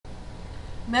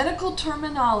Medical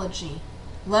terminology,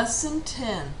 Lesson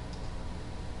 10.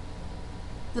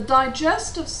 The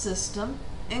digestive system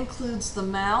includes the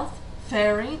mouth,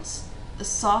 pharynx,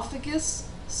 esophagus,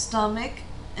 stomach,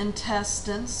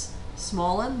 intestines,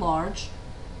 small and large,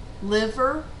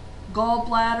 liver,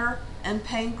 gallbladder, and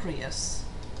pancreas.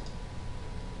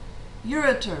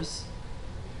 Ureters,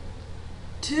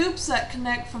 tubes that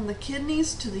connect from the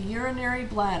kidneys to the urinary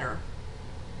bladder.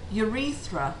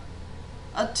 Urethra,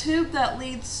 a tube that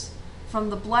leads from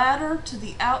the bladder to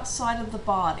the outside of the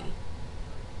body.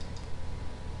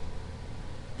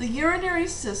 The urinary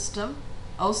system,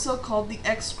 also called the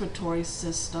excretory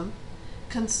system,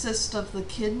 consists of the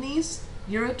kidneys,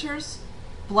 ureters,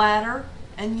 bladder,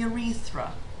 and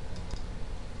urethra.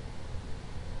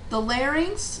 The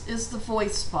larynx is the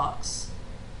voice box.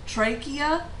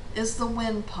 Trachea is the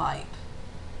windpipe.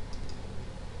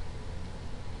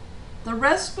 The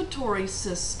respiratory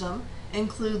system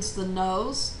includes the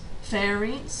nose,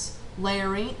 pharynx,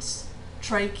 larynx,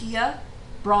 trachea,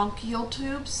 bronchial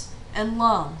tubes, and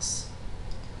lungs.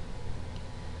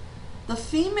 The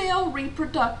female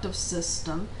reproductive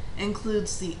system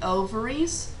includes the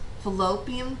ovaries,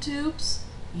 fallopian tubes,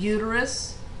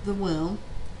 uterus, the womb,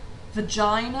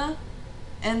 vagina,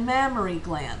 and mammary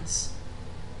glands.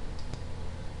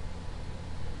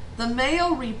 The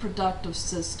male reproductive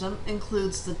system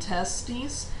includes the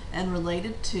testes and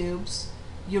related tubes,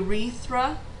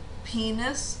 urethra,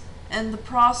 penis, and the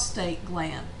prostate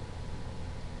gland.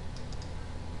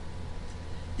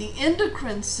 The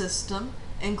endocrine system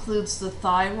includes the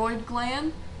thyroid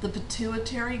gland, the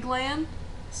pituitary gland,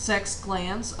 sex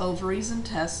glands, ovaries and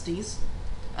testes,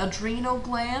 adrenal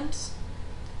glands,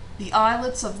 the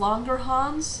islets of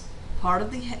Langerhans, part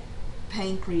of the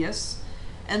pancreas,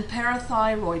 and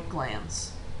parathyroid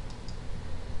glands.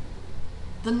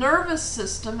 The nervous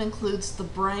system includes the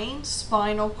brain,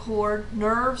 spinal cord,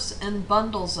 nerves, and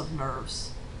bundles of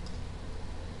nerves.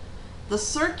 The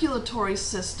circulatory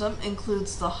system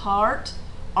includes the heart,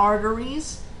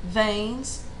 arteries,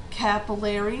 veins,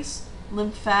 capillaries,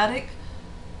 lymphatic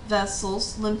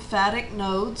vessels, lymphatic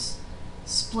nodes,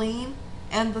 spleen,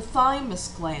 and the thymus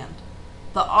gland.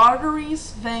 The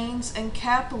arteries, veins, and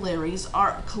capillaries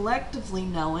are collectively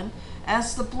known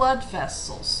as the blood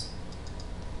vessels.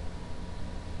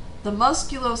 The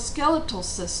musculoskeletal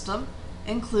system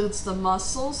includes the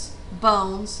muscles,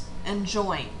 bones, and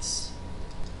joints.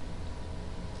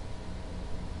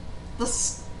 The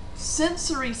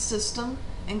sensory system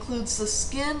includes the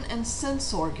skin and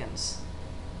sense organs.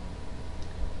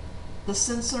 The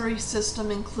sensory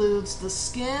system includes the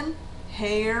skin,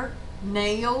 hair,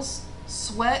 nails,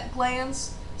 sweat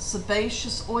glands,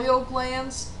 sebaceous oil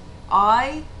glands,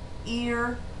 eye,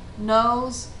 ear,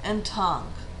 nose, and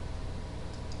tongue.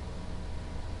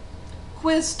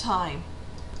 Quiz time.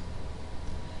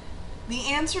 The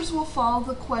answers will follow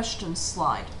the question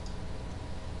slide.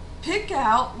 Pick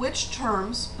out which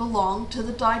terms belong to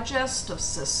the digestive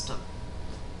system.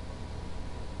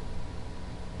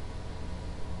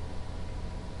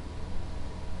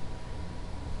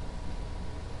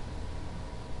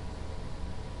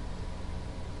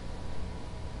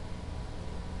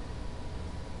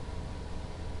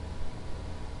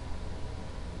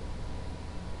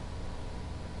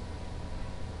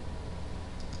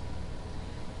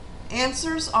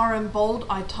 Answers are in bold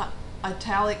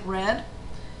italic red,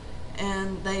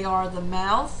 and they are the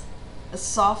mouth,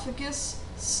 esophagus,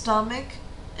 stomach,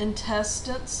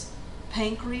 intestines,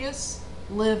 pancreas,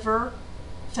 liver,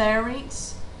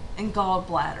 pharynx, and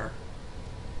gallbladder.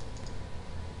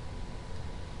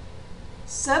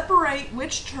 Separate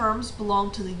which terms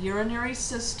belong to the urinary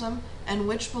system and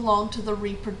which belong to the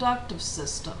reproductive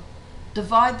system.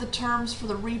 Divide the terms for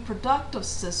the reproductive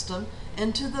system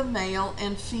into the male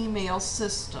and female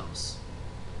systems.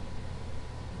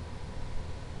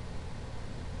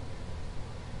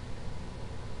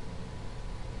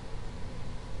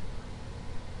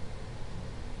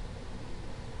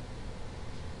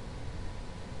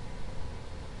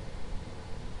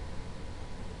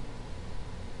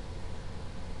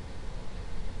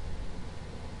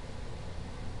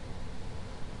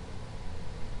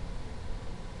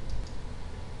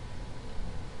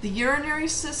 The urinary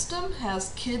system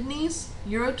has kidneys,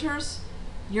 ureters,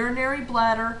 urinary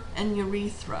bladder, and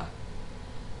urethra.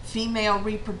 Female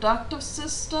reproductive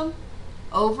system,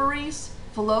 ovaries,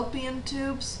 fallopian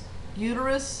tubes,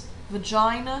 uterus,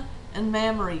 vagina, and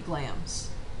mammary glands.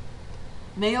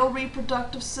 Male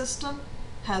reproductive system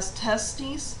has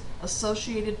testes,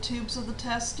 associated tubes of the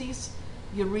testes,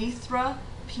 urethra,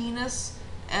 penis,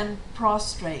 and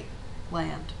prostate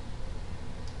gland.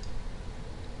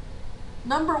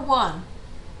 Number 1.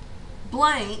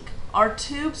 Blank are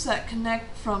tubes that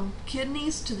connect from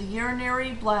kidneys to the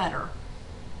urinary bladder.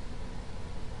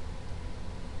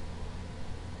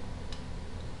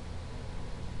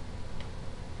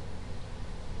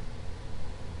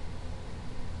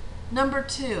 Number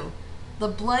 2, the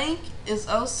blank is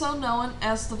also known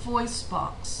as the voice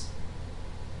box.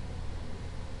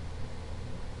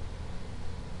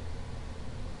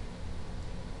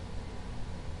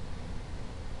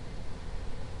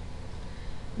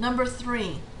 Number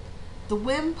 3, the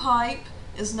windpipe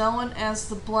is known as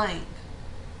the blank.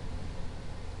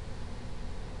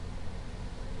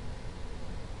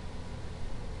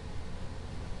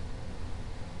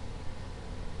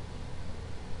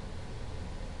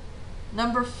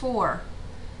 Number 4,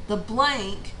 the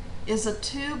blank is a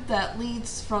tube that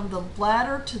leads from the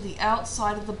bladder to the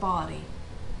outside of the body.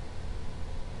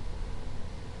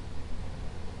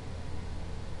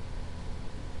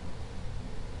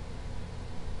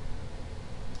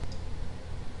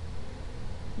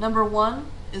 Number 1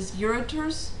 is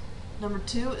ureters. Number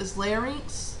 2 is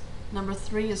larynx. Number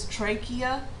 3 is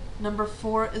trachea. Number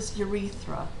 4 is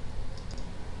urethra.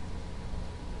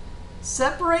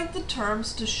 Separate the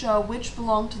terms to show which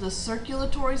belong to the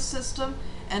circulatory system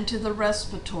and to the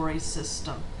respiratory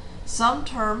system. Some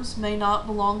terms may not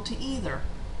belong to either.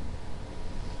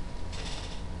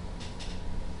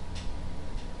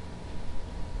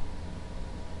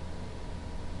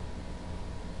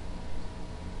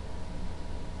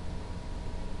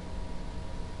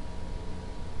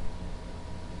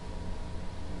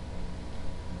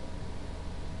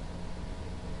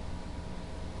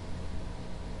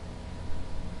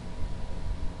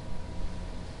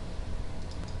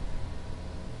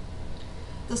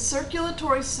 The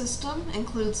circulatory system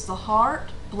includes the heart,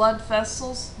 blood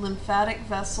vessels, lymphatic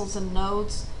vessels and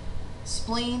nodes,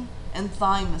 spleen, and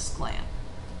thymus gland.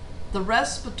 The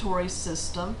respiratory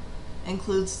system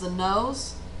includes the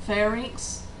nose,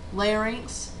 pharynx,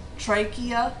 larynx,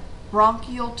 trachea,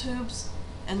 bronchial tubes,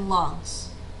 and lungs.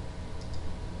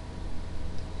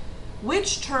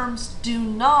 Which terms do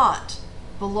not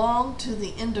belong to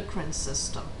the endocrine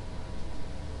system?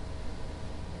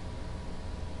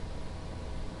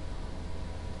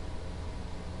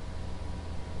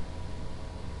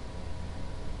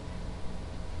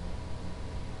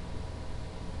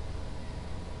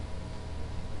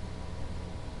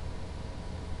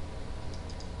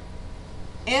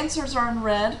 Answers are in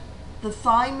red. The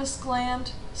thymus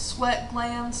gland, sweat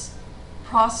glands,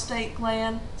 prostate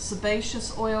gland,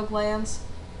 sebaceous oil glands,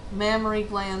 mammary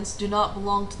glands do not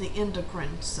belong to the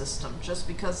endocrine system. Just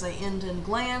because they end in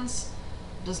glands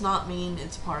does not mean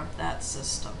it's part of that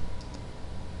system.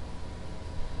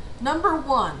 Number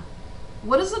 1,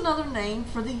 what is another name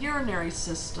for the urinary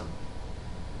system?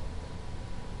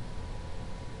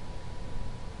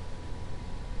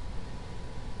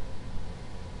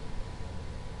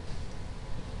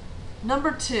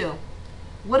 Number 2,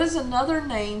 what is another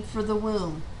name for the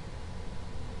womb?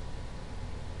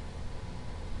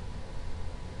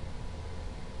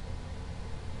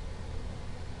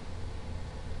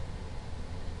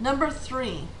 Number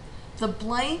 3, the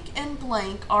blank and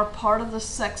blank are part of the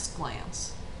sex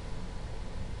glands.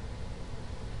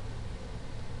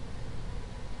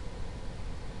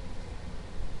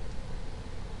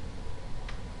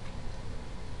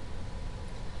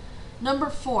 Number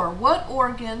 4, what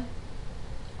organ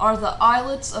are the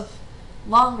islets of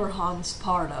Langerhans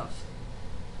part of?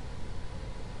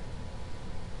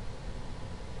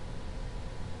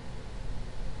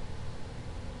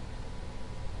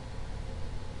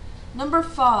 Number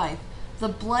 5, the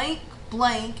blank,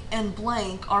 blank, and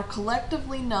blank are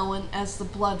collectively known as the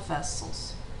blood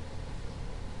vessels.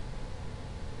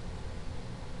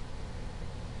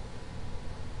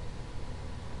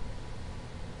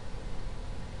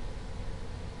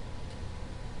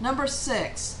 Number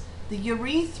 6, the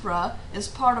urethra is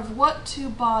part of what two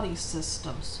body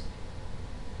systems?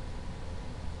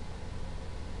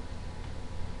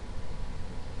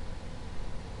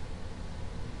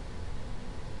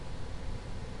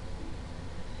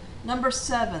 Number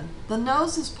 7, the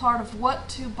nose is part of what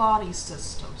two body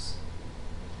systems?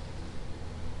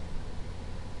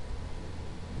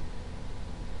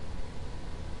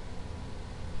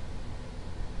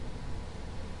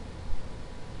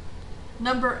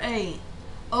 Number 8,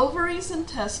 ovaries and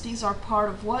testes are part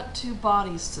of what two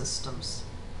body systems?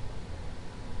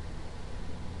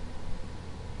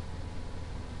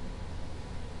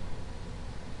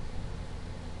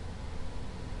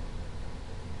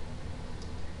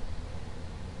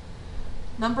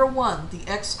 Number 1,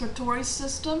 the excretory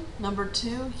system. Number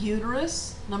 2,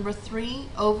 uterus. Number 3,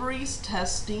 ovaries,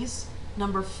 testes.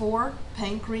 Number 4,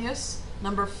 pancreas.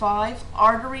 Number 5,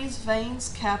 arteries, veins,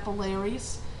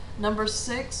 capillaries. Number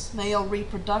 6, male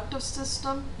reproductive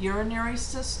system, urinary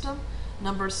system.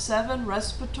 Number 7,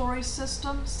 respiratory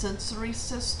system, sensory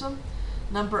system.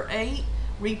 Number 8,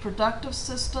 reproductive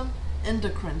system,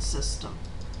 endocrine system.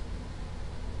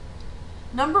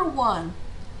 Number 1,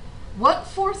 what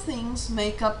 4 things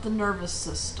make up the nervous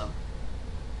system?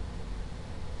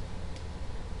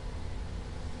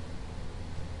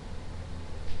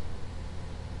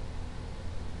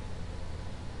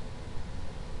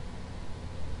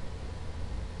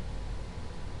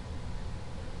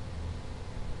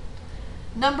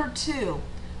 Number 2,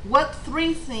 what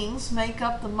 3 things make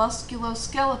up the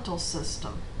musculoskeletal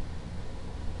system?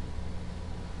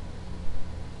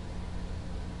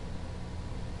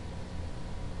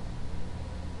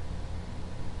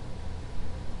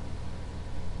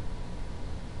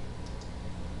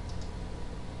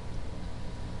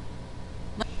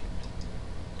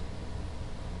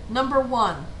 Number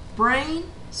 1, brain,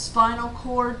 spinal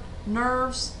cord,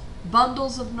 nerves,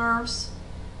 bundles of nerves.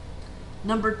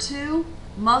 Number 2,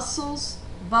 muscles,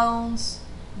 bones,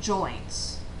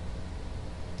 joints.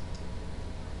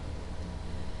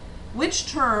 Which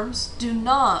terms do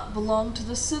not belong to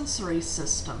the sensory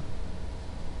system?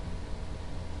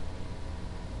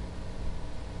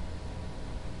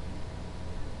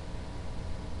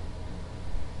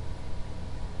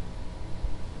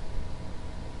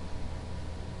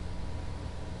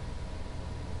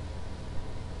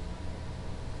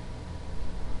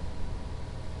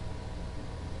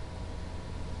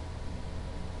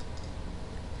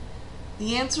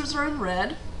 The answers are in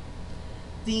red.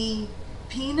 The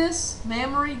penis,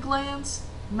 mammary glands,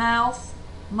 mouth,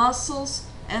 muscles,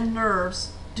 and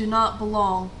nerves do not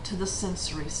belong to the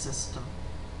sensory system.